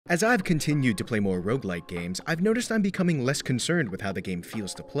As I've continued to play more roguelike games, I've noticed I'm becoming less concerned with how the game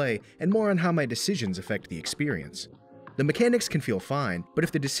feels to play and more on how my decisions affect the experience. The mechanics can feel fine, but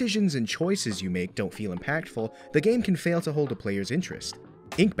if the decisions and choices you make don't feel impactful, the game can fail to hold a player's interest.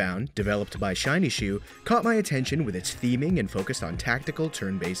 Inkbound, developed by Shiny Shoe, caught my attention with its theming and focused on tactical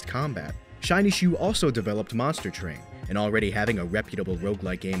turn-based combat. Shiny Shoe also developed Monster Train, and already having a reputable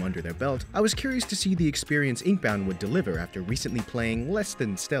roguelike game under their belt, I was curious to see the experience Inkbound would deliver after recently playing less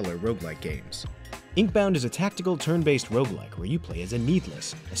than stellar roguelike games. Inkbound is a tactical turn-based roguelike where you play as a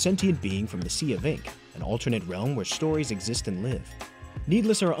Needless, a sentient being from the Sea of Ink, an alternate realm where stories exist and live.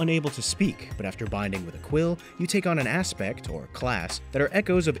 Needless are unable to speak, but after binding with a quill, you take on an aspect, or class, that are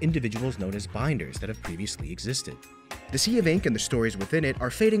echoes of individuals known as binders that have previously existed. The Sea of Ink and the stories within it are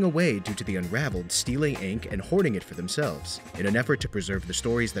fading away due to the Unraveled stealing ink and hoarding it for themselves. In an effort to preserve the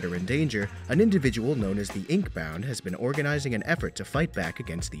stories that are in danger, an individual known as the Inkbound has been organizing an effort to fight back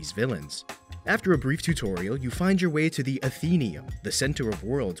against these villains. After a brief tutorial, you find your way to the Athenium, the center of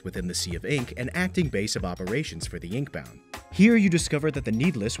worlds within the Sea of Ink and acting base of operations for the Inkbound. Here you discover that the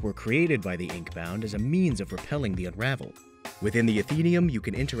Needless were created by the Inkbound as a means of repelling the Unraveled. Within the Athenium, you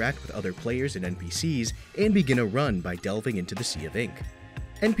can interact with other players and NPCs and begin a run by delving into the Sea of Ink.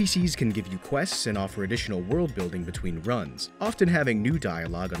 NPCs can give you quests and offer additional world building between runs, often having new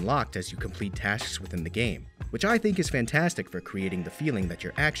dialogue unlocked as you complete tasks within the game, which I think is fantastic for creating the feeling that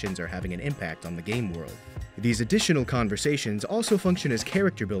your actions are having an impact on the game world. These additional conversations also function as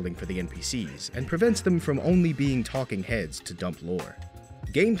character building for the NPCs, and prevents them from only being talking heads to dump lore.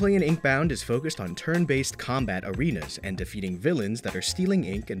 Gameplay in Inkbound is focused on turn-based combat arenas and defeating villains that are stealing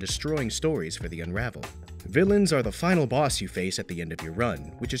ink and destroying stories for the Unraveled. Villains are the final boss you face at the end of your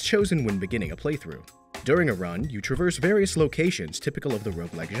run, which is chosen when beginning a playthrough. During a run, you traverse various locations typical of the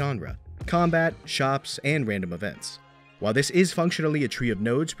roguelike genre: combat, shops, and random events. While this is functionally a tree of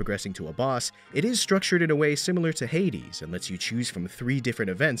nodes progressing to a boss, it is structured in a way similar to Hades and lets you choose from 3 different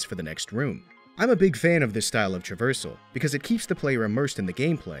events for the next room. I'm a big fan of this style of traversal, because it keeps the player immersed in the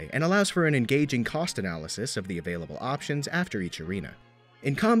gameplay and allows for an engaging cost analysis of the available options after each arena.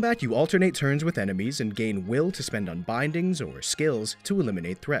 In combat, you alternate turns with enemies and gain will to spend on bindings or skills to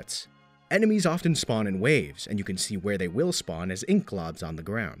eliminate threats. Enemies often spawn in waves, and you can see where they will spawn as ink globs on the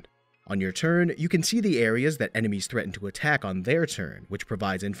ground. On your turn, you can see the areas that enemies threaten to attack on their turn, which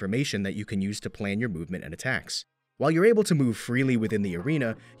provides information that you can use to plan your movement and attacks. While you're able to move freely within the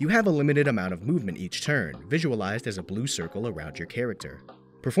arena, you have a limited amount of movement each turn, visualized as a blue circle around your character.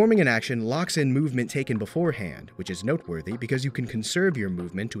 Performing an action locks in movement taken beforehand, which is noteworthy because you can conserve your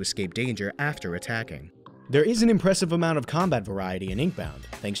movement to escape danger after attacking. There is an impressive amount of combat variety in Inkbound,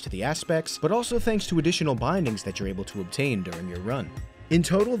 thanks to the aspects, but also thanks to additional bindings that you're able to obtain during your run. In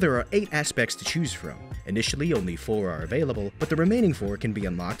total, there are 8 aspects to choose from. Initially, only 4 are available, but the remaining 4 can be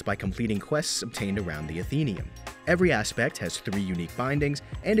unlocked by completing quests obtained around the Athenium. Every aspect has 3 unique bindings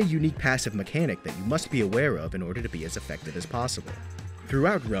and a unique passive mechanic that you must be aware of in order to be as effective as possible.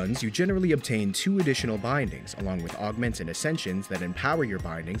 Throughout runs, you generally obtain 2 additional bindings, along with augments and ascensions that empower your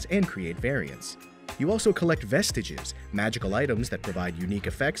bindings and create variants. You also collect vestiges, magical items that provide unique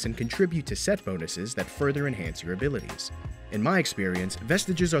effects and contribute to set bonuses that further enhance your abilities. In my experience,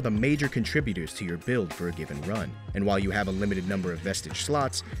 vestiges are the major contributors to your build for a given run, and while you have a limited number of vestige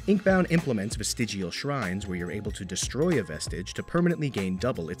slots, Inkbound implements vestigial shrines where you're able to destroy a vestige to permanently gain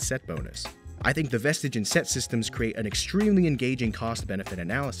double its set bonus. I think the vestige and set systems create an extremely engaging cost-benefit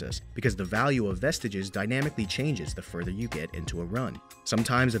analysis because the value of vestiges dynamically changes the further you get into a run.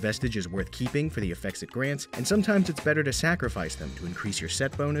 Sometimes a vestige is worth keeping for the effects it grants, and sometimes it's better to sacrifice them to increase your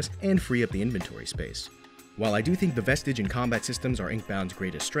set bonus and free up the inventory space. While I do think the vestige and combat systems are Inkbound's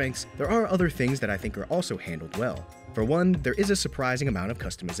greatest strengths, there are other things that I think are also handled well. For one, there is a surprising amount of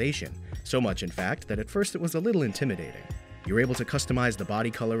customization, so much in fact that at first it was a little intimidating. You're able to customize the body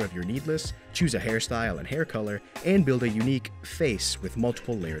color of your Needless, choose a hairstyle and hair color, and build a unique face with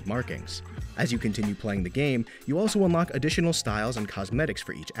multiple layered markings. As you continue playing the game, you also unlock additional styles and cosmetics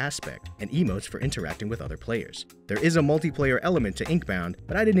for each aspect, and emotes for interacting with other players. There is a multiplayer element to Inkbound,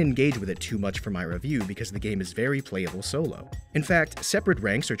 but I didn't engage with it too much for my review because the game is very playable solo. In fact, separate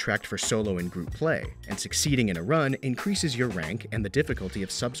ranks are tracked for solo and group play, and succeeding in a run increases your rank and the difficulty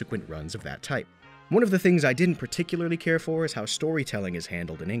of subsequent runs of that type. One of the things I didn't particularly care for is how storytelling is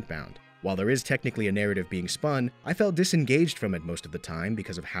handled in Inkbound. While there is technically a narrative being spun, I felt disengaged from it most of the time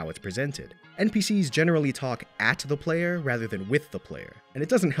because of how it's presented. NPCs generally talk at the player rather than with the player, and it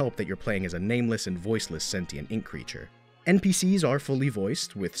doesn't help that you're playing as a nameless and voiceless sentient ink creature. NPCs are fully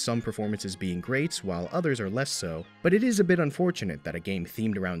voiced, with some performances being great while others are less so, but it is a bit unfortunate that a game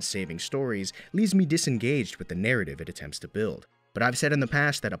themed around saving stories leaves me disengaged with the narrative it attempts to build. But I've said in the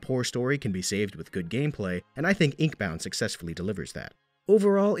past that a poor story can be saved with good gameplay, and I think Inkbound successfully delivers that.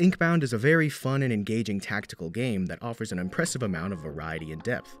 Overall, Inkbound is a very fun and engaging tactical game that offers an impressive amount of variety and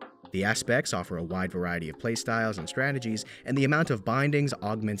depth. The aspects offer a wide variety of playstyles and strategies, and the amount of bindings,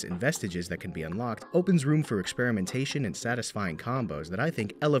 augments, and vestiges that can be unlocked opens room for experimentation and satisfying combos that I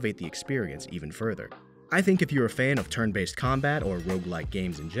think elevate the experience even further. I think if you're a fan of turn-based combat or roguelike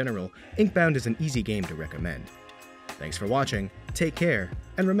games in general, Inkbound is an easy game to recommend. Thanks for watching, take care,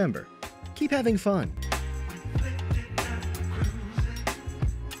 and remember, keep having fun!